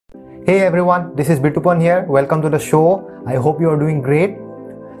Hey everyone, this is Bitupan here. Welcome to the show. I hope you are doing great.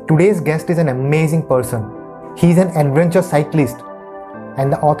 Today's guest is an amazing person. He is an adventure cyclist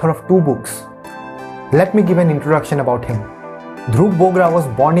and the author of 2 books. Let me give an introduction about him. Dhruv Bogra was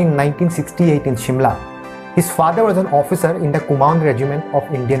born in 1968 in Shimla. His father was an officer in the Command Regiment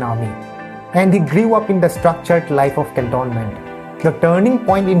of Indian Army, and he grew up in the structured life of cantonment. The turning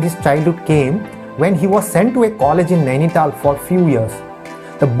point in his childhood came when he was sent to a college in Nainital for a few years.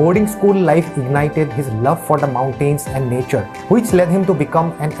 The boarding school life ignited his love for the mountains and nature, which led him to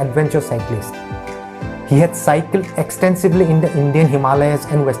become an adventure cyclist. He had cycled extensively in the Indian Himalayas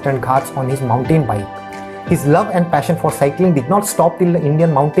and Western Ghats on his mountain bike. His love and passion for cycling did not stop till the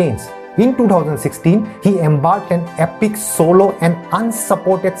Indian mountains. In 2016, he embarked an epic solo and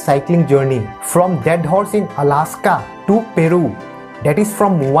unsupported cycling journey from Dead Horse in Alaska to Peru. That is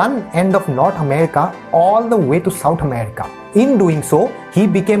from one end of North America all the way to South America. In doing so, he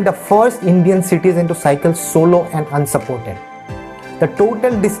became the first Indian citizen to cycle solo and unsupported. The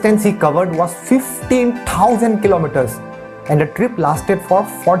total distance he covered was 15,000 kilometers, and the trip lasted for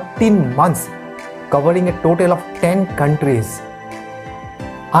 14 months, covering a total of 10 countries.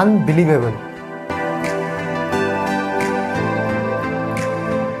 Unbelievable.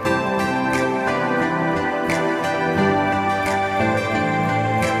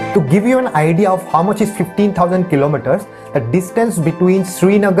 To give you an idea of how much is 15,000 kilometers, the distance between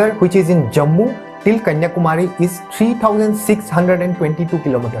Srinagar, which is in Jammu, till Kanyakumari is 3,622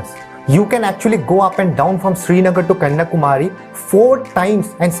 kilometers. You can actually go up and down from Srinagar to Kanyakumari 4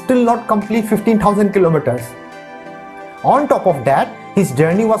 times and still not complete 15,000 kilometers. On top of that, his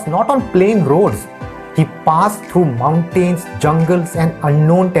journey was not on plain roads. He passed through mountains, jungles and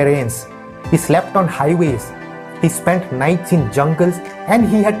unknown terrains. He slept on highways. He spent nights in jungles, and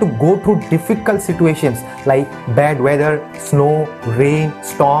he had to go through difficult situations like bad weather, snow, rain,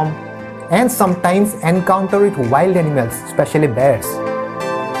 storm, and sometimes encounter with wild animals, especially bears.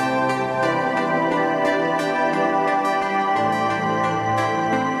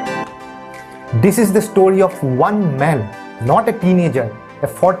 This is the story of one man, not a teenager, a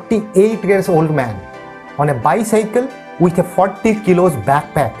 48 years old man, on a bicycle with a 40 kilos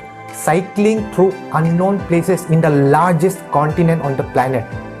backpack, cycling through unknown places in the largest continent on the planet,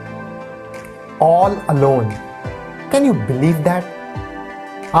 all alone. Can you believe that?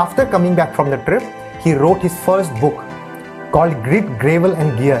 After coming back from the trip, he wrote his first book called Grit, Gravel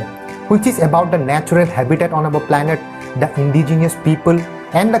and Gear, which is about the natural habitat on our planet, the indigenous people,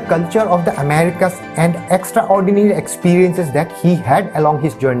 and the culture of the Americas, and extraordinary experiences that he had along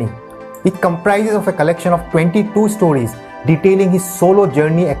his journey. It comprises of a collection of 22 stories detailing his solo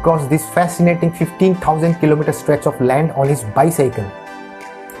journey across this fascinating 15,000 kilometer stretch of land on his bicycle.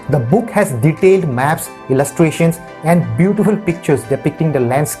 The book has detailed maps, illustrations, and beautiful pictures depicting the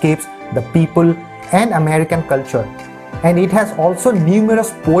landscapes, the people, and American culture. And it has also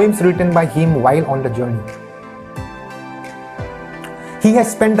numerous poems written by him while on the journey. He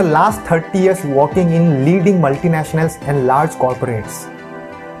has spent the last 30 years working in leading multinationals and large corporates.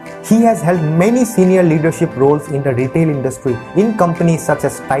 He has held many senior leadership roles in the retail industry in companies such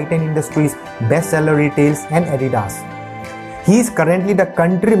as Titan Industries, Bestseller Retails, and Adidas. He is currently the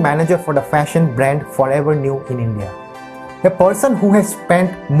country manager for the fashion brand Forever New in India. A person who has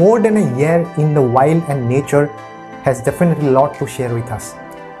spent more than a year in the wild and nature has definitely a lot to share with us.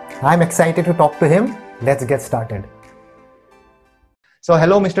 I'm excited to talk to him. Let's get started. So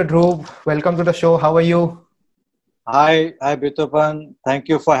hello Mr. Dhruv, welcome to the show. How are you? Hi Bitupan. Thank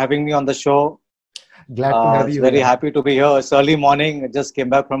you for having me on the show. Glad to have you. Very happy to be here. It's early morning. I just came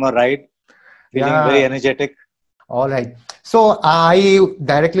back from a ride. Feeling very energetic. All right. So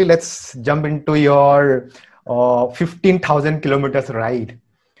let's jump into your 15,000 kilometers ride.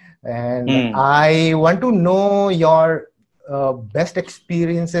 And I want to know your best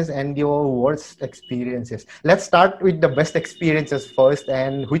experiences and your worst experiences. Let's start with the best experiences first.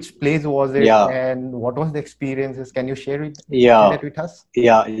 And which place was it? And what was the experiences? Can you share that with us?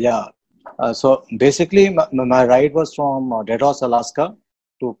 So basically, my ride was from Dead Horse, Alaska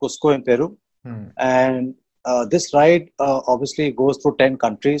to Cusco in Peru. And this ride obviously goes through 10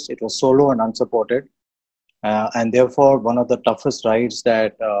 countries. It was solo and unsupported. And therefore, one of the toughest rides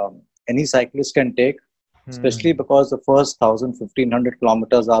that any cyclist can take. Especially because the first 1,500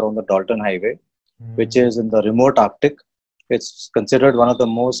 kilometers are on the Dalton Highway, which is in the remote Arctic. It's considered one of the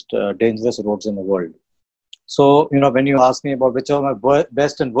most dangerous roads in the world. So, when you ask me about which are my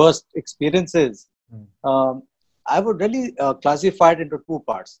best and worst experiences, I would really classify it into 2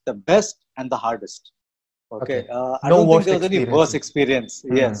 parts, the best and the hardest. Okay. I don't think there was any worst experience.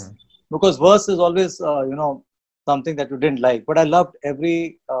 Yes. Because worst is always, something that you didn't like. But I loved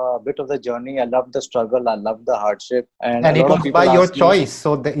every bit of the journey. I loved the struggle. I loved the hardship. And a it lot of was by people your ask me, choice,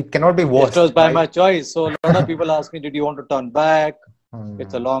 so it cannot be it worse, was by right? my choice. So a lot of people ask me, did you want to turn back?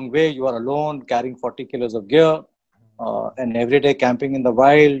 It's a Hmm. long way. You are alone, carrying 40 kilos of gear, and every day camping in the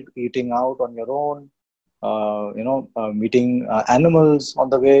wild, eating out on your own, meeting animals on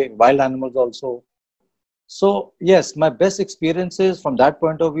the way, wild animals also. So yes, my best experiences from that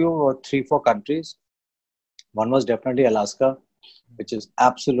point of view were 3-4 countries. One was definitely Alaska, which is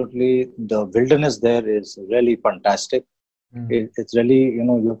absolutely, the wilderness there is really fantastic. Hmm. It's really,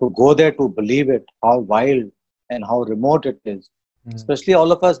 you have to go there to believe it, how wild and how remote it is. Hmm. Especially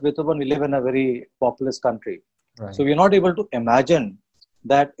all of us, Beethoven, we live in a very populous country. So Right. we're not able to imagine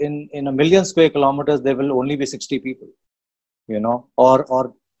that in a million square kilometers, there will only be 60 people,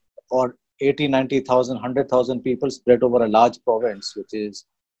 or 80, 90,000, 100,000 people spread over a large province, which is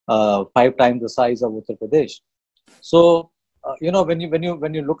 5 times the size of Uttar Pradesh. So,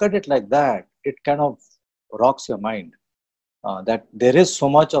 when you look at it like that, it kind of rocks your mind that there is so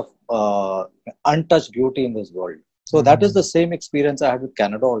much of untouched beauty in this world. So that is Hmm. the same experience I had with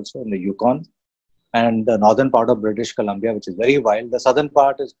Canada also, in the Yukon and the northern part of British Columbia, which is very wild. The southern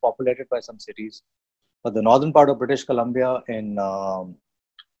part is populated by some cities, but the northern part of British Columbia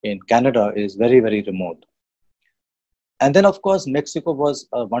in Canada is very, very remote. And then, of course, Mexico was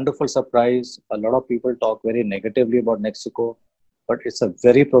a wonderful surprise. A lot of people talk very negatively about Mexico, but it's a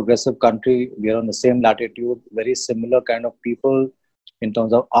very progressive country. We are on the same latitude, very similar kind of people in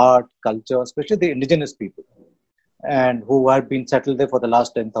terms of art, culture, especially the indigenous people, and who had been settled there for the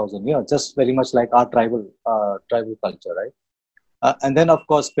last 10,000 years, just very much like our tribal culture, right? And then, of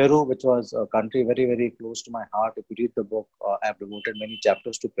course, Peru, which was a country very, very close to my heart. If you read the book, I've devoted many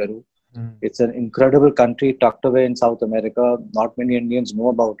chapters to Peru. Hmm. It's an incredible country tucked away in South America. Not many Indians know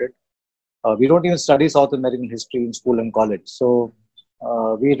about it. We don't even study South American history in school and college. So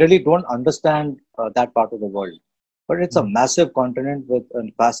we really don't understand that part of the world. But it's a Hmm. massive continent with a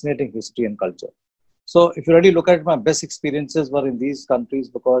fascinating history and culture. So if you really look at it, my best experiences were in these countries,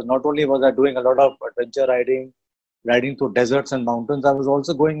 because not only was I doing a lot of adventure riding through deserts and mountains, I was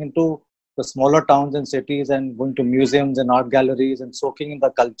also going into the smaller towns and cities and going to museums and art galleries and soaking in the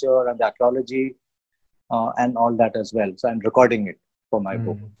culture and the archaeology and all that as well. So I'm recording it for my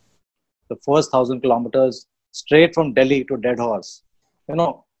book. Hmm. The first 1,000 kilometers straight from Delhi to Dead Horse.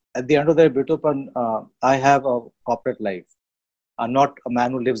 At the end of the day, Bitupan, I have a corporate life. I'm not a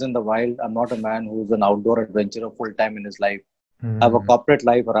man who lives in the wild. I'm not a man who's an outdoor adventurer full time in his life. I have a Hmm. corporate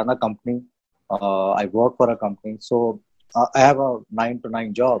life. I run a company. I work for a company. So I have a 9 to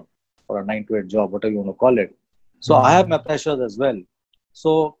 9 job, or a 9 to 8 job, whatever you want to call it. So I have my Hmm. pressures as well.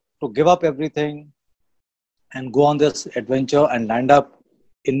 So to give up everything and go on this adventure and land up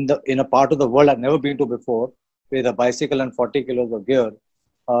in a part of the world I've never been to before, with a bicycle and 40 kilos of gear,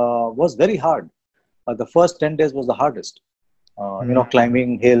 was very hard. The first 10 days was the hardest. Hmm.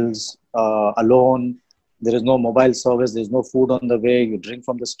 Climbing hills alone. There is no mobile service. There's no food on the way. You drink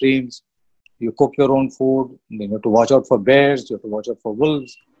from the streams. You cook your own food. You have to watch out for bears. You have to watch out for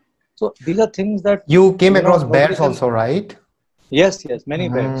wolves. So these are things that You came across nobody bears can. also, right? Yes, yes, many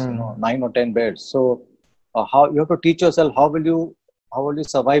bears. Hmm. 9 or 10 bears. So how you have to teach yourself, how will you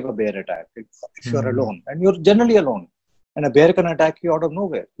survive a bear attack if you're Hmm. alone, and you're generally alone, and a bear can attack you out of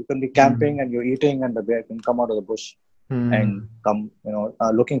nowhere. You can be Hmm. camping and you're eating, and the bear can come out of the bush and Hmm. come,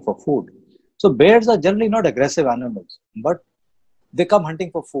 looking for food. So bears are generally not aggressive animals, but they come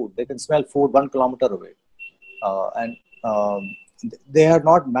hunting for food. They can smell food 1 kilometer away, and they are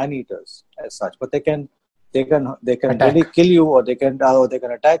not man eaters as such, but they can really Attack. kill you, or they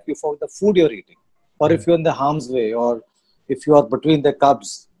can attack you for the food you're eating, or if Right. you're in the harm's way, or if you are between the cubs.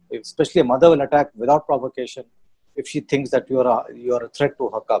 Especially a mother will attack without provocation if she thinks that you're a threat to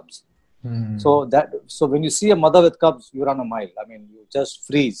her cubs. Hmm. So when you see a mother with cubs, you run a mile. I mean, you just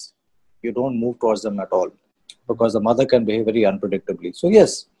freeze. You don't move towards them at all, because the mother can behave very unpredictably. So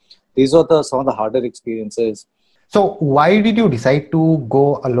yes, these are some of the harder experiences. So why did you decide to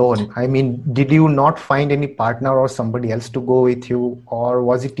go alone? I mean, did you not find any partner or somebody else to go with you, or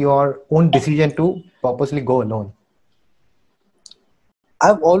was it your own decision to purposely go alone?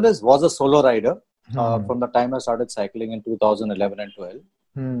 I've always was a solo rider Hmm. from the time I started cycling in 2011 and 12.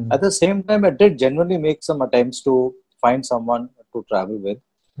 At Hmm. the same time, I did genuinely make some attempts to find someone to travel with.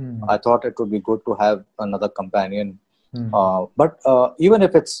 Hmm. I thought it would be good to have another companion, Hmm. but even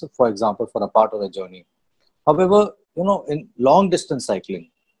if it's, for example, for a part of the journey. However, in long distance cycling,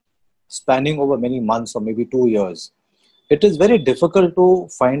 spanning over many months or maybe 2 years, it is very difficult to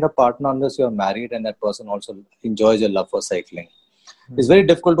find a partner unless you're married and that person also enjoys your love for cycling. It's very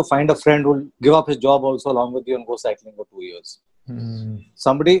difficult to find a friend who will give up his job also along with you and go cycling for 2 years.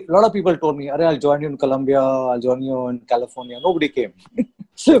 A lot of people told me, I'll join you in Colombia, I'll join you in California. Nobody came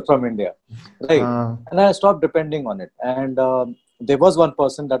from India. Right. And I stopped depending on it. And there was one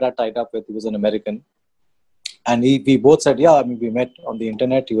person that I tied up with. He was an American. And we both said, we met on the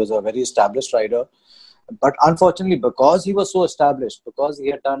internet. He was a very established rider. But unfortunately, because he was so established, because he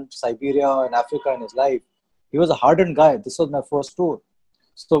had done Siberia and Africa in his life, he was a hardened guy. This was my first tour.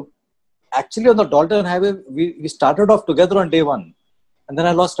 So actually on the Dalton Highway, we started off together on day one. And then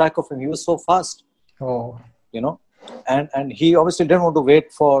I lost track of him. He was so fast. Oh. And he obviously didn't want to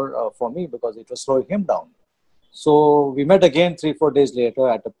wait for me because it was slowing him down. So we met again 3-4 days later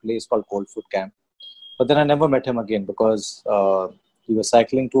at a place called Coldfoot Camp. But then I never met him again because he was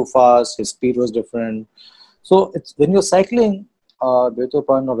cycling too fast. His speed was different. So it's when you're cycling, or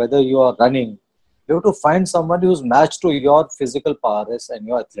whether you are running, you have to find somebody who's matched to your physical prowess and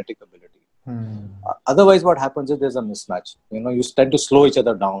your athletic ability. Otherwise, what happens is there's a mismatch. You tend to slow each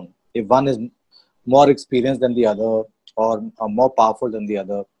other down. If one is more experienced than the other or more powerful than the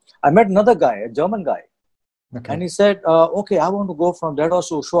other. I met another guy, a German guy. Okay. And he said, okay, I want to go from Dedos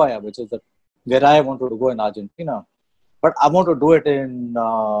to Ushuaia, which is where I wanted to go in Argentina. But I want to do it in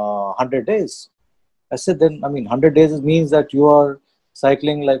 100 days. I said, 100 days means that you are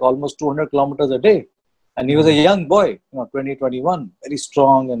cycling like almost 200 kilometers a day. And he was a young boy, 20, 21, very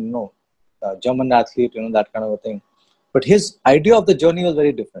strong and, German athlete, that kind of a thing. But his idea of the journey was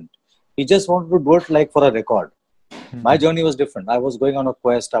very different. He just wanted to do it like for a record. My journey was different. I was going on a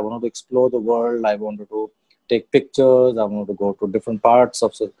quest. I wanted to explore the world. I wanted to take pictures. I wanted to go to different parts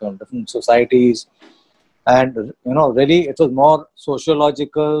of different societies. And, really it was more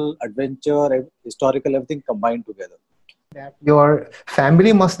sociological, adventure, historical, everything combined together. Your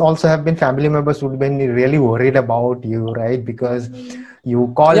family must also have been family members who would have been really worried about you, right? Because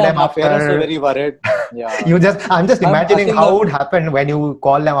you call them after. My parents were very worried. Yeah. I'm just imagining how it would happen when you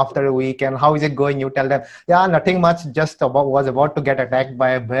call them after a week and how is it going? You tell them, nothing much, was about to get attacked by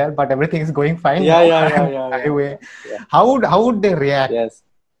a bear, but everything is going fine. Yeah. How would they react? Yes.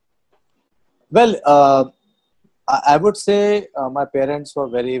 Well, I would say my parents were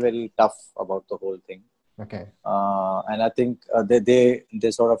very, very tough about the whole thing. Okay. And I think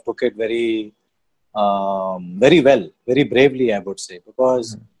they sort of took it very, very well, very bravely, I would say,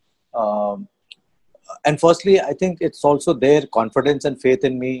 because, and firstly, I think it's also their confidence and faith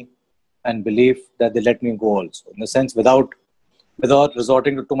in me and belief that they let me go also. In the sense, without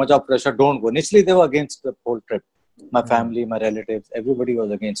resorting to too much of pressure, don't go. Initially, they were against the whole trip. My family, my relatives, everybody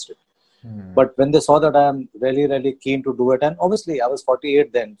was against it. But when they saw that I am really, really keen to do it, and obviously I was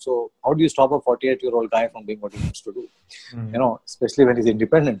 48 then, so how do you stop a 48-year-old guy from doing what he wants to do? Especially when he's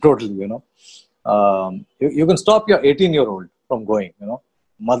independent, totally, You can stop your 18-year-old from going,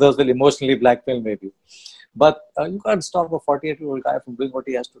 Mothers will emotionally blackmail maybe. But you can't stop a 48-year-old guy from doing what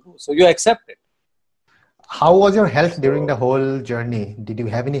he has to do. So you accept it. How was your health during the whole journey? Did you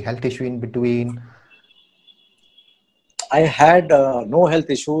have any health issue in between? I had no health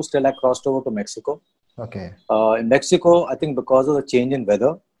issues till I crossed over to Mexico. Okay. In Mexico, I think because of the change in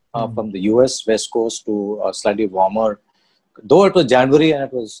weather from the US West Coast to slightly warmer, though it was January and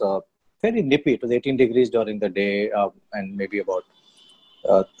it was very nippy. It was 18 degrees during the day and maybe about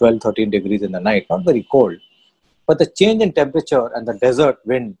 12, 13 degrees in the night. Not very cold. But the change in temperature and the desert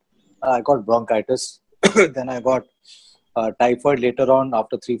wind, I got bronchitis. Then I got typhoid later on.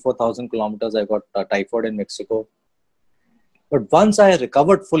 After 3,000-4,000 kilometers, I got typhoid in Mexico. But once I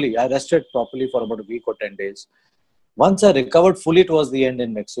recovered fully, I rested properly for about a week or 10 days. Once I recovered fully towards the end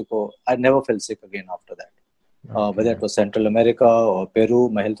in Mexico, I never felt sick again after that. Okay. Whether it was Central America or Peru,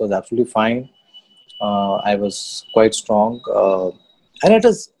 my health was absolutely fine. I was quite strong. And it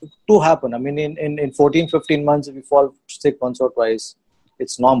has to happen. I mean, in 14, 15 months, if you fall sick once or twice,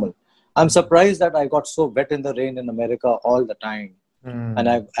 it's normal. I'm surprised that I got so wet in the rain in America all the time. And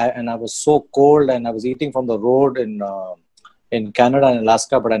I was so cold and I was eating from the road in Canada and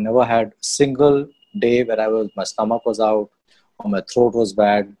Alaska, but I never had a single day where my stomach was out or my throat was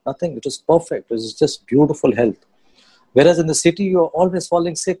bad. Nothing. It was perfect. It was just beautiful health. Whereas in the city, you're always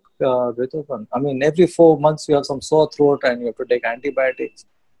falling sick. I mean, every 4 months you have some sore throat and you have to take antibiotics.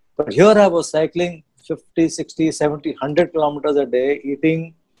 But here I was cycling 50, 60, 70, 100 kilometers a day,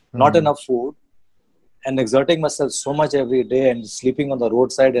 eating not enough food and exerting myself so much every day and sleeping on the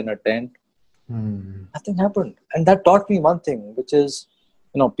roadside in a tent. Nothing happened. And that taught me one thing, which is,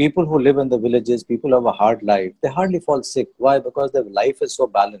 people who live in the villages, people who have a hard life, they hardly fall sick. Why? Because their life is so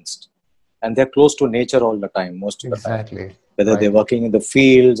balanced and they're close to nature all the time, most of the time. Whether they're working in the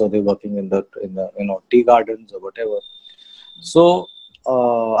fields or they're working in the tea gardens or whatever. So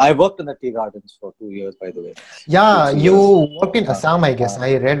I worked in the tea gardens for 2 years, by the way. Yeah, 2, 3 you years. worked in Assam, I guess.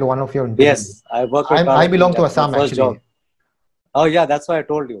 I read one of your interviews. Yes, I worked with I Tata belong Tea. to That was my Assam, first actually. job. Oh yeah, that's why I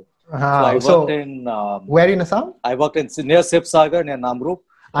told you. So I worked in. Where in Assam? I worked in near Sibsagar, near Namrup.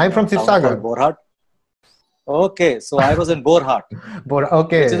 I'm from Sibsagar. Borhat. Okay, so I was in Borhat.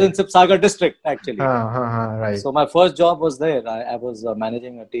 Okay. Which is in Sibsagar district, actually. Right. So my first job was there. I was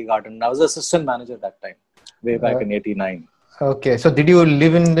managing a tea garden. I was assistant manager that time, way back in '89. Okay, so did you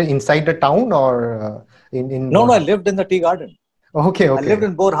live inside the town or in? No, I lived in the tea garden. Okay. I lived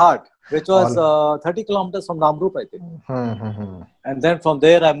in Borhat, which was 30 kilometers from Namrup, I think. And then from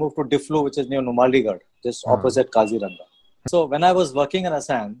there, I moved to Diflu, which is near Numaligarh, just opposite Kaziranga. So when I was working in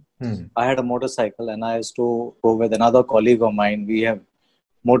Assam, I had a motorcycle and I used to go with another colleague of mine. We have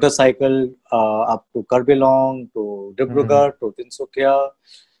motorcycle up to Karbilong, to Dibrugarh, to Tinsukia.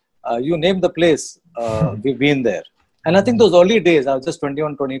 You name the place, we've been there. And I think those early days, I was just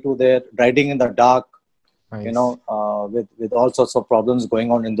 21, 22 there, riding in the dark, nice. With all sorts of problems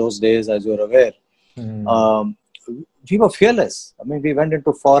going on in those days, as you're aware. We were fearless. I mean, we went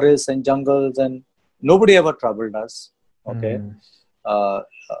into forests and jungles and nobody ever troubled us. Okay.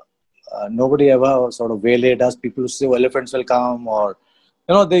 Nobody ever sort of waylaid us. People used to say, elephants will come, or,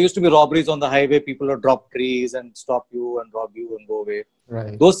 there used to be robberies on the highway. People would drop trees and stop you and rob you and go away.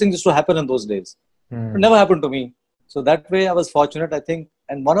 Right. Those things used to happen in those days. It never happened to me. So that way I was fortunate, I think.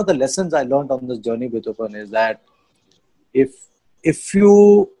 And one of the lessons I learned on this journey with Open is that if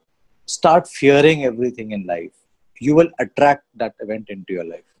you start fearing everything in life, you will attract that event into your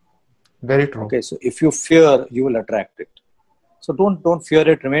life. Very true. Okay, so if you fear, you will attract it. So don't fear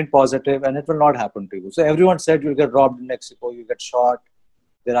it, remain positive, and it will not happen to you. So everyone said you'll get robbed in Mexico, you get shot,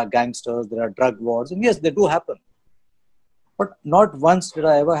 there are gangsters, there are drug wars, and yes, they do happen. But not once did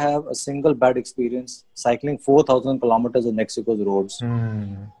I ever have a single bad experience cycling 4,000 kilometers in Mexico's roads.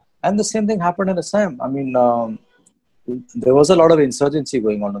 And the same thing happened in Assam. I mean, there was a lot of insurgency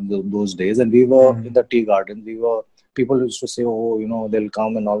going on in those days, and we were in the tea garden. People used to say, they'll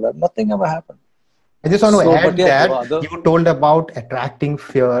come and all that. Nothing ever happened. I just want to add that you told about attracting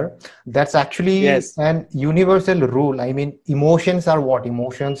fear. That's actually an universal rule. I mean, emotions are what?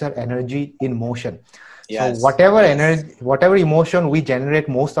 Emotions are energy in motion. Yes. So whatever emotion we generate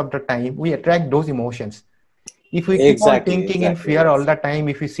most of the time, we attract those emotions. If we keep on thinking in fear all the time,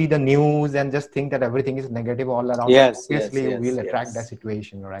 if we see the news and just think that everything is negative all around, obviously we'll attract that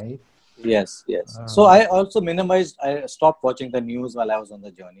situation, right? Yes. So I also I stopped watching the news while I was on the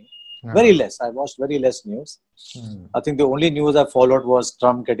journey. Very less. I watched very less news. I think the only news I followed was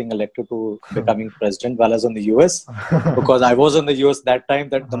Trump getting elected to becoming president while I was in the US, because I was in the US that time,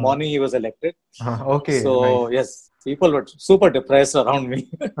 that the morning he was elected. Okay. So nice. Yes, people were super depressed around me,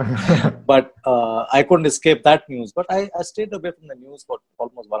 but I couldn't escape that news. But I stayed away from the news for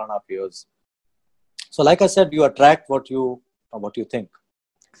almost 1.5 years. So like I said, you attract what you think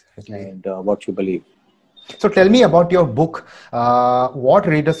and what you believe. So tell me about your book. What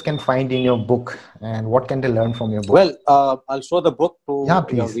readers can find in your book and what can they learn from your book? Well, I'll show the book to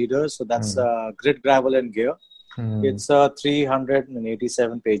your readers. So that's Grit, Gravel and Gear. It's a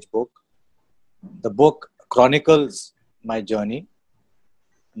 387-page book. The book chronicles my journey,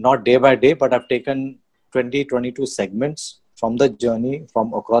 not day by day, but I've taken 22 segments from the journey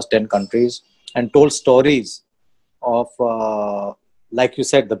from across 10 countries and told stories of like you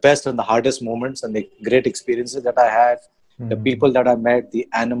said, the best and the hardest moments and the great experiences that I had, the people that I met, the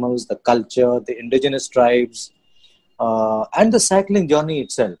animals, the culture, the indigenous tribes, and the cycling journey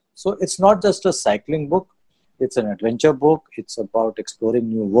itself. So it's not just a cycling book. It's an adventure book. It's about exploring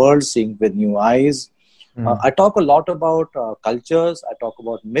new worlds, seeing with new eyes. I talk a lot about cultures. I talk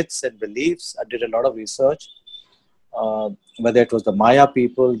about myths and beliefs. I did a lot of research, whether it was the Maya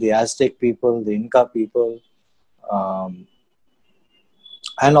people, the Aztec people, the Inca people,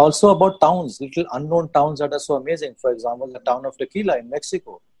 and also about towns, little unknown towns that are so amazing. For example, the town of Tequila in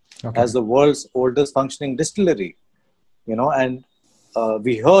Mexico has the world's oldest functioning distillery, and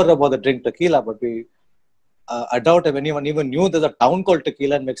we heard about the drink tequila, but I doubt if anyone even knew there's a town called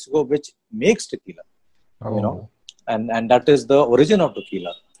Tequila in Mexico which makes tequila, and that is the origin of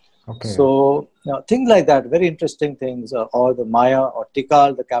tequila. Okay. So things like that, very interesting things, or the Maya or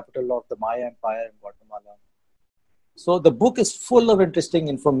Tikal, the capital of the Maya Empire in Guatemala. So the book is full of interesting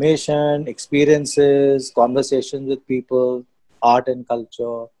information, experiences, conversations with people, art and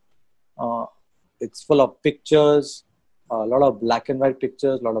culture. It's full of pictures, a lot of black and white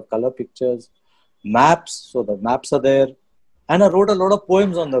pictures, a lot of color pictures, maps. So the maps are there. And I wrote a lot of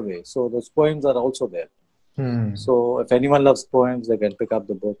poems on the way. So those poems are also there. So if anyone loves poems, they can pick up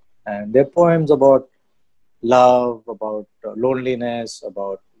the book. And they're poems about love, about loneliness,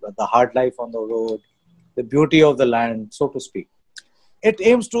 about the hard life on the road, the beauty of the land, so to speak. It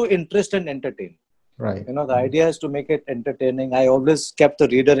aims to interest and entertain. Right. The idea is to make it entertaining. I always kept the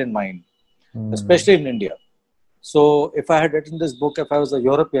reader in mind, especially in India. So if I had written this book, if I was a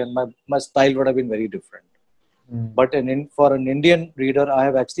European, my style would have been very different. But for an Indian reader, I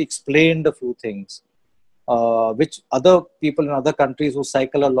have actually explained a few things, which other people in other countries who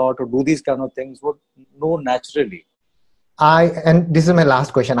cycle a lot or do these kind of things would know naturally. And this is my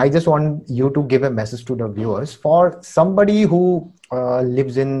last question. I just want you to give a message to the viewers for somebody who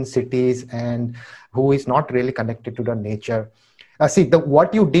lives in cities and who is not really connected to the nature.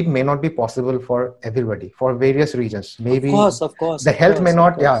 What you did may not be possible for everybody for various reasons. Maybe of course, the health may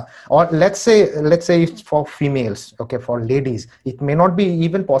not, or let's say it's for females, okay, for ladies, it may not be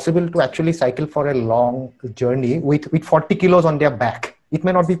even possible to actually cycle for a long journey with 40 kilos on their back. It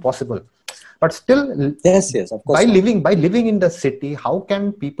may not be possible. But still, yes, of course. By living in the city, how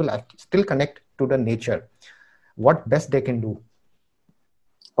can people still connect to the nature? What best they can do?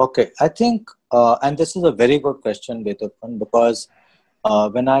 Okay, I think, and this is a very good question, Betupan, because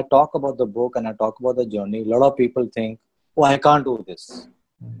when I talk about the book and I talk about the journey, a lot of people think, "Oh, I can't do this."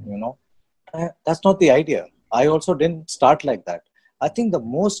 That's not the idea. I also didn't start like that. I think the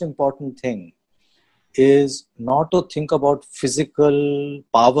most important thing is not to think about physical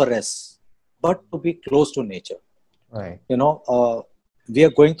prowess, but to be close to nature. Right. We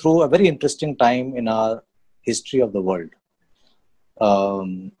are going through a very interesting time in our history of the world.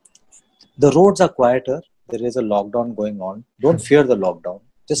 The roads are quieter. There is a lockdown going on. Don't fear the lockdown.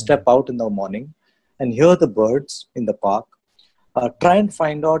 Just step out in the morning and hear the birds in the park. Try and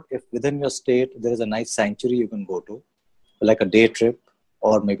find out if within your state there is a nice sanctuary you can go to, like a day trip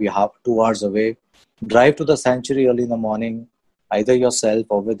or maybe 2 hours away. Drive to the sanctuary early in the morning, either yourself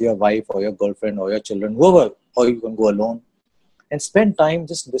or with your wife or your girlfriend or your children, whoever, or you can go alone and spend time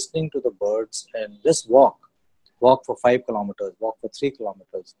just listening to the birds and just walk for 5 kilometers, walk for 3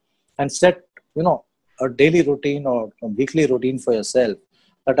 kilometers, and set, a daily routine or a weekly routine for yourself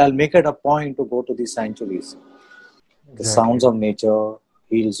that I'll make it a point to go to these sanctuaries. Exactly. The sounds of nature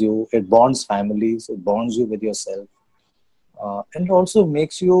heals you. It bonds families. It bonds you with yourself. And it also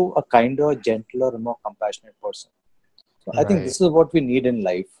makes you a kinder, gentler, and more compassionate person. So I think this is what we need in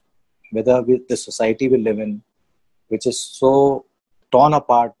life, whether the society we live in, which is so torn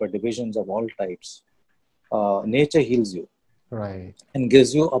apart by divisions of all types. Nature heals you, and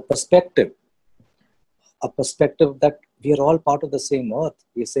gives you a perspective that we are all part of the same earth.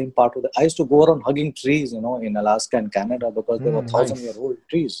 We are same part of I used to go around hugging trees, in Alaska and Canada, because they were 1,000-year-old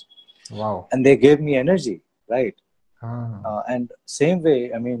trees. Wow! And they gave me energy, right? And same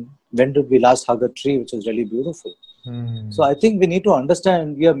way, when did we last hug a tree, which is really beautiful? So I think we need to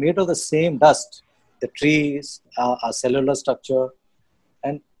understand we are made of the same dust. The trees, our cellular structure,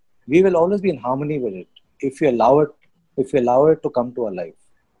 and we will always be in harmony with it if we allow it to come to our life.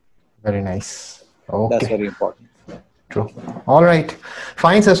 Very nice. Okay. That's very important. True. All right.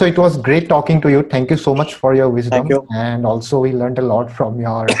 Fine, sir. So it was great talking to you. Thank you so much for your wisdom. Thank you. And also we learned a lot from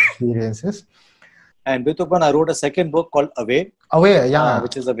your experiences. And Betupan, I wrote a second book called Away. Away, yeah.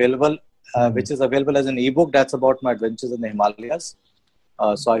 Which is available as an ebook. That's about my adventures in the Himalayas.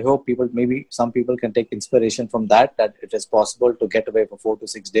 So I hope maybe some people can take inspiration from that it is possible to get away for 4 to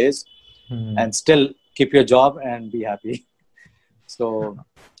 6 days and still keep your job and be happy. So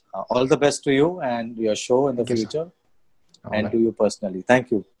all the best to you and your show in the future, and to you personally.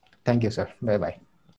 Thank you. Thank you, sir. Bye-bye.